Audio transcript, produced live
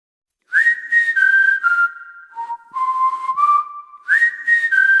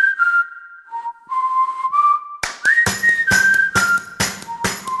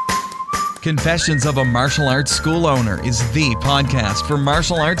Confessions of a Martial Arts School Owner is the podcast for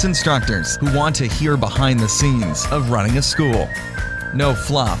martial arts instructors who want to hear behind the scenes of running a school. No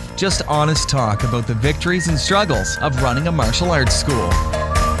fluff, just honest talk about the victories and struggles of running a martial arts school.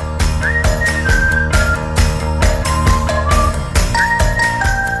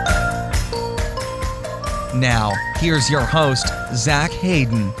 Now, here's your host, Zach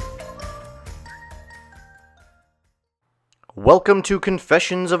Hayden. Welcome to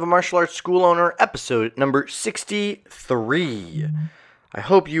Confessions of a Martial Arts School Owner, episode number 63. I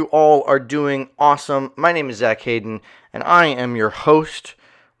hope you all are doing awesome. My name is Zach Hayden, and I am your host,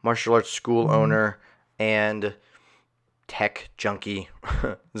 martial arts school owner, and tech junkie,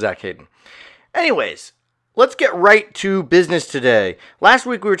 Zach Hayden. Anyways, let's get right to business today. Last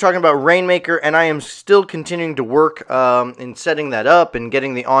week we were talking about Rainmaker, and I am still continuing to work in setting that up and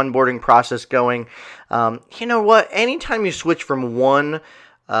getting the onboarding process going. You know what? Anytime you switch from one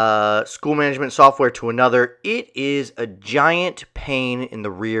school management software to another, it is a giant pain in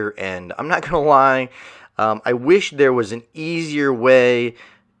the rear end. I'm not going to lie. I wish there was an easier way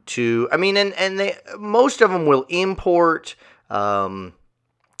to, most of them will import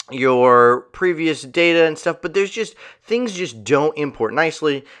your previous data and stuff, but things just don't import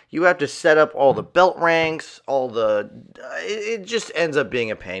nicely. You have to set up all the belt ranks, it just ends up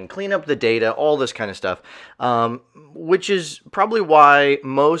being a pain. Clean up the data, all this kind of stuff, which is probably why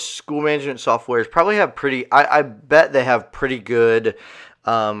most school management softwares probably have I bet they have pretty good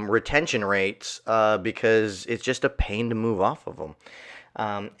retention rates because it's just a pain to move off of them.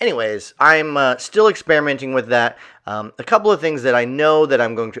 Anyways, I'm still experimenting with that. A couple of things that I know that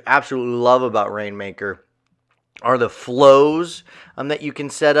I'm going to absolutely love about Rainmaker are the flows that you can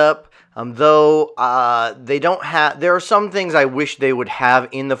set up. Though they don't have, there are some things I wish they would have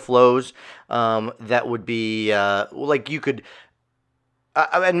in the flows that would be like you could.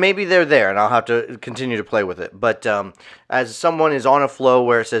 And maybe they're there, and I'll have to continue to play with it. But as someone is on a flow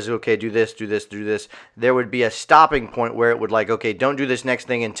where it says, okay, do this, do this, do this, there would be a stopping point where it would like, okay, don't do this next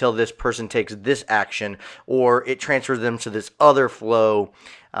thing until this person takes this action, or it transfers them to this other flow.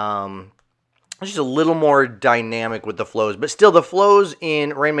 It's just a little more dynamic with the flows. But still, the flows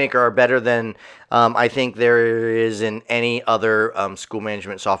in Rainmaker are better than I think there is in any other school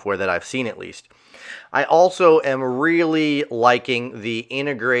management software that I've seen, at least. I also am really liking the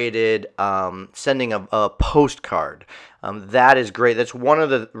integrated sending of a postcard. That is great. That's one of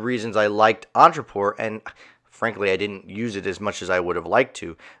the reasons I liked Entreport, and frankly, I didn't use it as much as I would have liked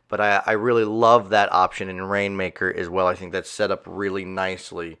to, but I really love that option in Rainmaker as well. I think that's set up really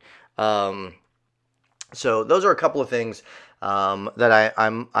nicely. So those are a couple of things that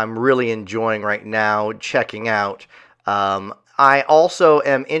I'm really enjoying right now, checking out. I also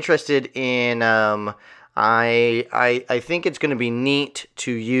am interested in, I think it's going to be neat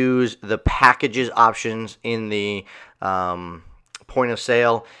to use the packages options in the point of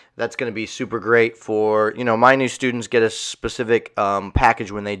sale. That's going to be super great for, my new students get a specific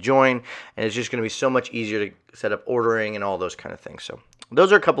package when they join, and it's just going to be so much easier to set up ordering and all those kind of things. So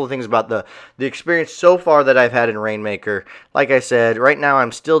those are a couple of things about the experience so far that I've had in Rainmaker. Like I said, right now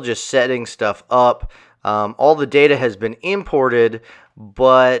I'm still just setting stuff up. All the data has been imported,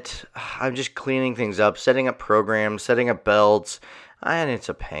 but I'm just cleaning things up, setting up programs, setting up belts, and it's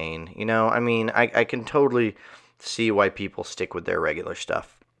a pain. I can totally see why people stick with their regular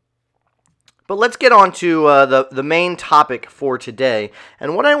stuff. But let's get on to the main topic for today,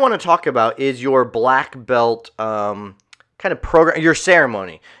 and what I want to talk about is your black belt kind of program, your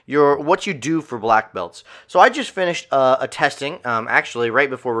ceremony, what you do for black belts. So I just finished a testing. Actually, right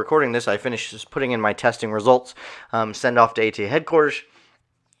before recording this, I finished just putting in my testing results, send off to ATA headquarters,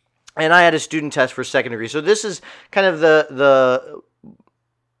 and I had a student test for second degree. So this is kind of the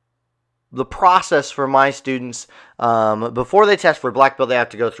process for my students. Before they test for black belt, they have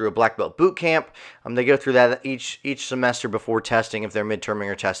to go through a black belt boot camp. They go through that each semester before testing, if they're midterming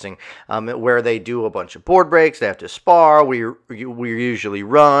or testing, where they do a bunch of board breaks. They have to spar. We usually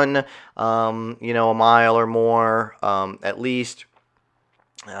run, a mile or more, at least.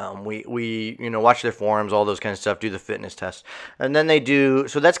 We watch their forums, all those kind of stuff, do the fitness test. And then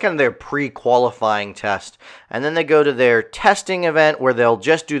so that's kind of their pre-qualifying test. And then they go to their testing event where they'll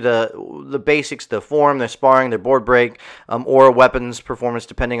just do the basics, the form, their sparring, their board break, or weapons performance,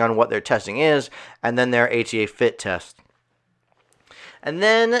 depending on what their testing is, and then their ATA fit test. And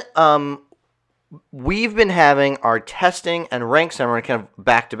then we've been having our testing and rank ceremony kind of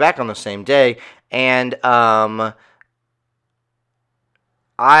back-to-back on the same day, and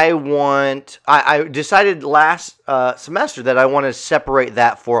I decided last semester that I want to separate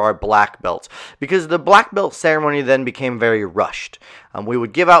that for our black belts, because the black belt ceremony then became very rushed. We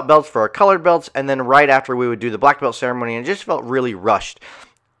would give out belts for our colored belts, and then right after we would do the black belt ceremony, and it just felt really rushed.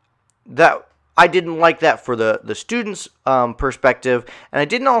 That I didn't like that for the students' perspective, and I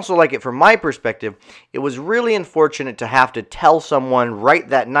didn't also like it from my perspective. It was really unfortunate to have to tell someone right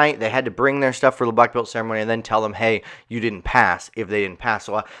that night they had to bring their stuff for the black belt ceremony and then tell them, hey, you didn't pass, if they didn't pass.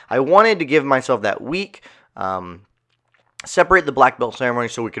 So I wanted to give myself that week, separate the black belt ceremony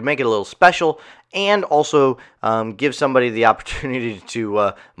so we could make it a little special, and also give somebody the opportunity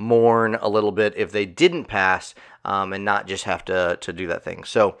to mourn a little bit if they didn't pass, and not just have to do that thing.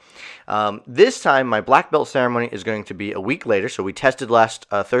 So this time, my black belt ceremony is going to be a week later. So we tested last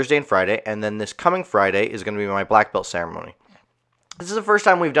Thursday and Friday, and then this coming Friday is going to be my black belt ceremony. This is the first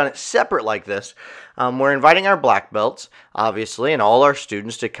time we've done it separate like this. We're inviting our black belts, obviously, and all our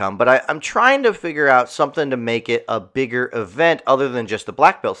students to come, but I'm trying to figure out something to make it a bigger event other than just the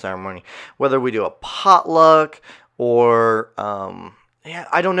black belt ceremony. Whether we do a potluck or,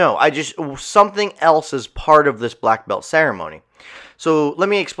 I don't know. Something else is part of this black belt ceremony. So let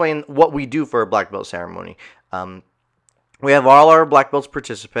me explain what we do for a black belt ceremony. We have all our black belts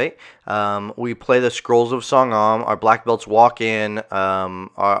participate. We play the Scrolls of Songam. Our black belts walk in.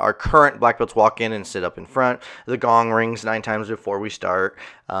 Our current black belts walk in and sit up in front. The gong rings 9 times before we start.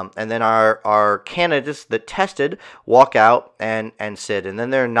 And then our candidates that tested walk out and sit. And then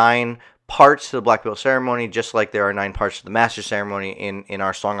there are 9 parts to the black belt ceremony, just like there are 9 parts to the master ceremony in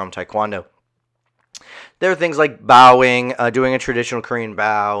our Songam Taekwondo. There are things like bowing, doing a traditional Korean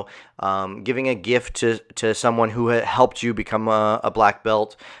bow, giving a gift to someone who helped you become a black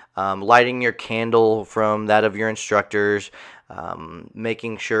belt, lighting your candle from that of your instructors,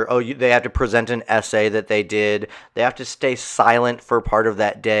 making sure, they have to present an essay that they did. They have to stay silent for part of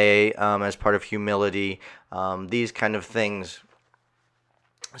that day as part of humility, these kind of things.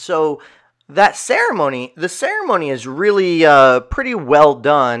 So the ceremony is really pretty well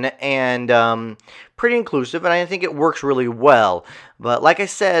done and pretty inclusive, and I think it works really well. But like I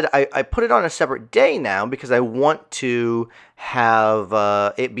said, I put it on a separate day now because I want to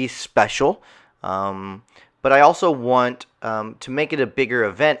have it be special. But I also want to make it a bigger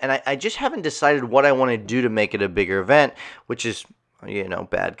event, and I just haven't decided what I want to do to make it a bigger event, which is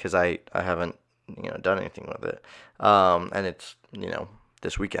bad because I haven't done anything with it, and it's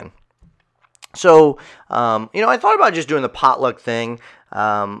this weekend. So, I thought about just doing the potluck thing,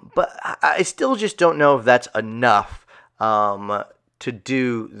 but I still just don't know if that's enough to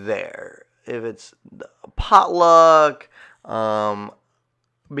do there. If it's potluck,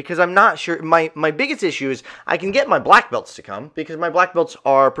 because I'm not sure. My biggest issue is I can get my black belts to come because my black belts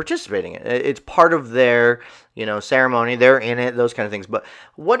are participating in it. It's part of their, ceremony. They're in it, those kind of things. But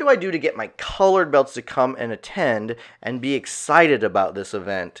what do I do to get my colored belts to come and attend and be excited about this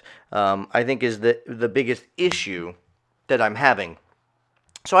event? I think is the biggest issue that I'm having.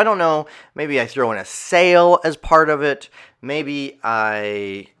 So I don't know. Maybe I throw in a sale as part of it. Maybe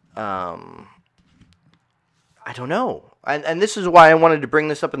I don't know. And this is why I wanted to bring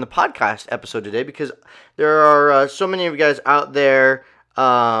this up in the podcast episode today, because there are so many of you guys out there.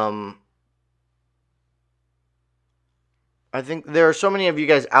 I think there are so many of you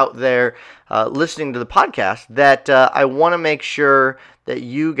guys out there listening to the podcast that I want to make sure that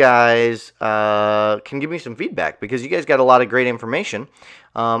you guys can give me some feedback, because you guys got a lot of great information.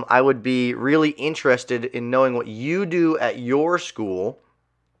 I would be really interested in knowing what you do at your school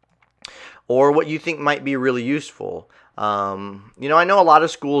or what you think might be really useful. I know a lot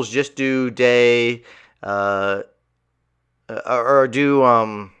of schools just do day or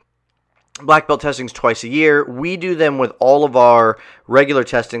do black belt testings twice a year. We do them with all of our regular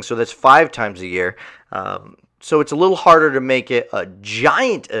testing, so that's 5 times a year. So it's a little harder to make it a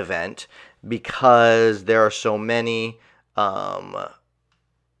giant event because there are so many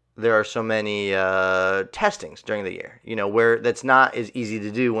testings during the year. Where that's not as easy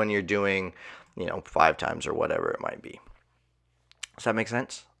to do when you're doing 5 times or whatever it might be. Does that make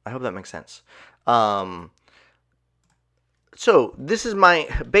sense? I hope that makes sense. So this is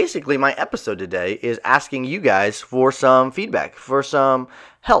basically my episode today is asking you guys for some feedback, for some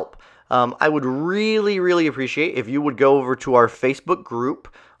help. I would really, really appreciate if you would go over to our Facebook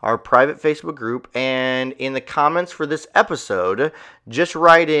group, our private Facebook group, and in the comments for this episode, just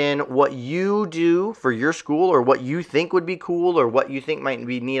write in what you do for your school or what you think would be cool or what you think might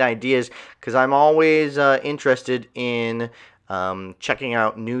be neat ideas, because I'm always interested in checking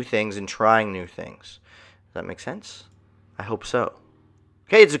out new things and trying new things. Does that make sense? I hope so.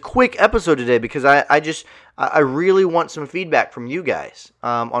 Okay, it's a quick episode today because I I really want some feedback from you guys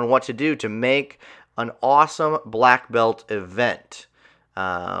on what to do to make an awesome black belt event,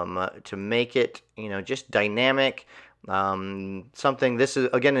 to make it, just dynamic. Something, this is,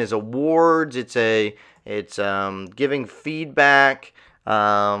 again, is awards. It's giving feedback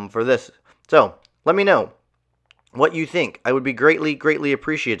for this. So let me know what you think. I would be greatly, greatly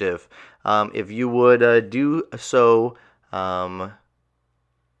appreciative if you would do so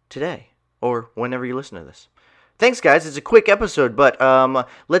today or whenever you listen to this. Thanks, guys. It's a quick episode, but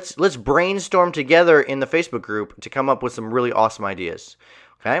let's brainstorm together in the Facebook group to come up with some really awesome ideas.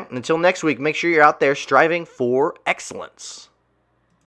 Okay? Until next week, make sure you're out there striving for excellence.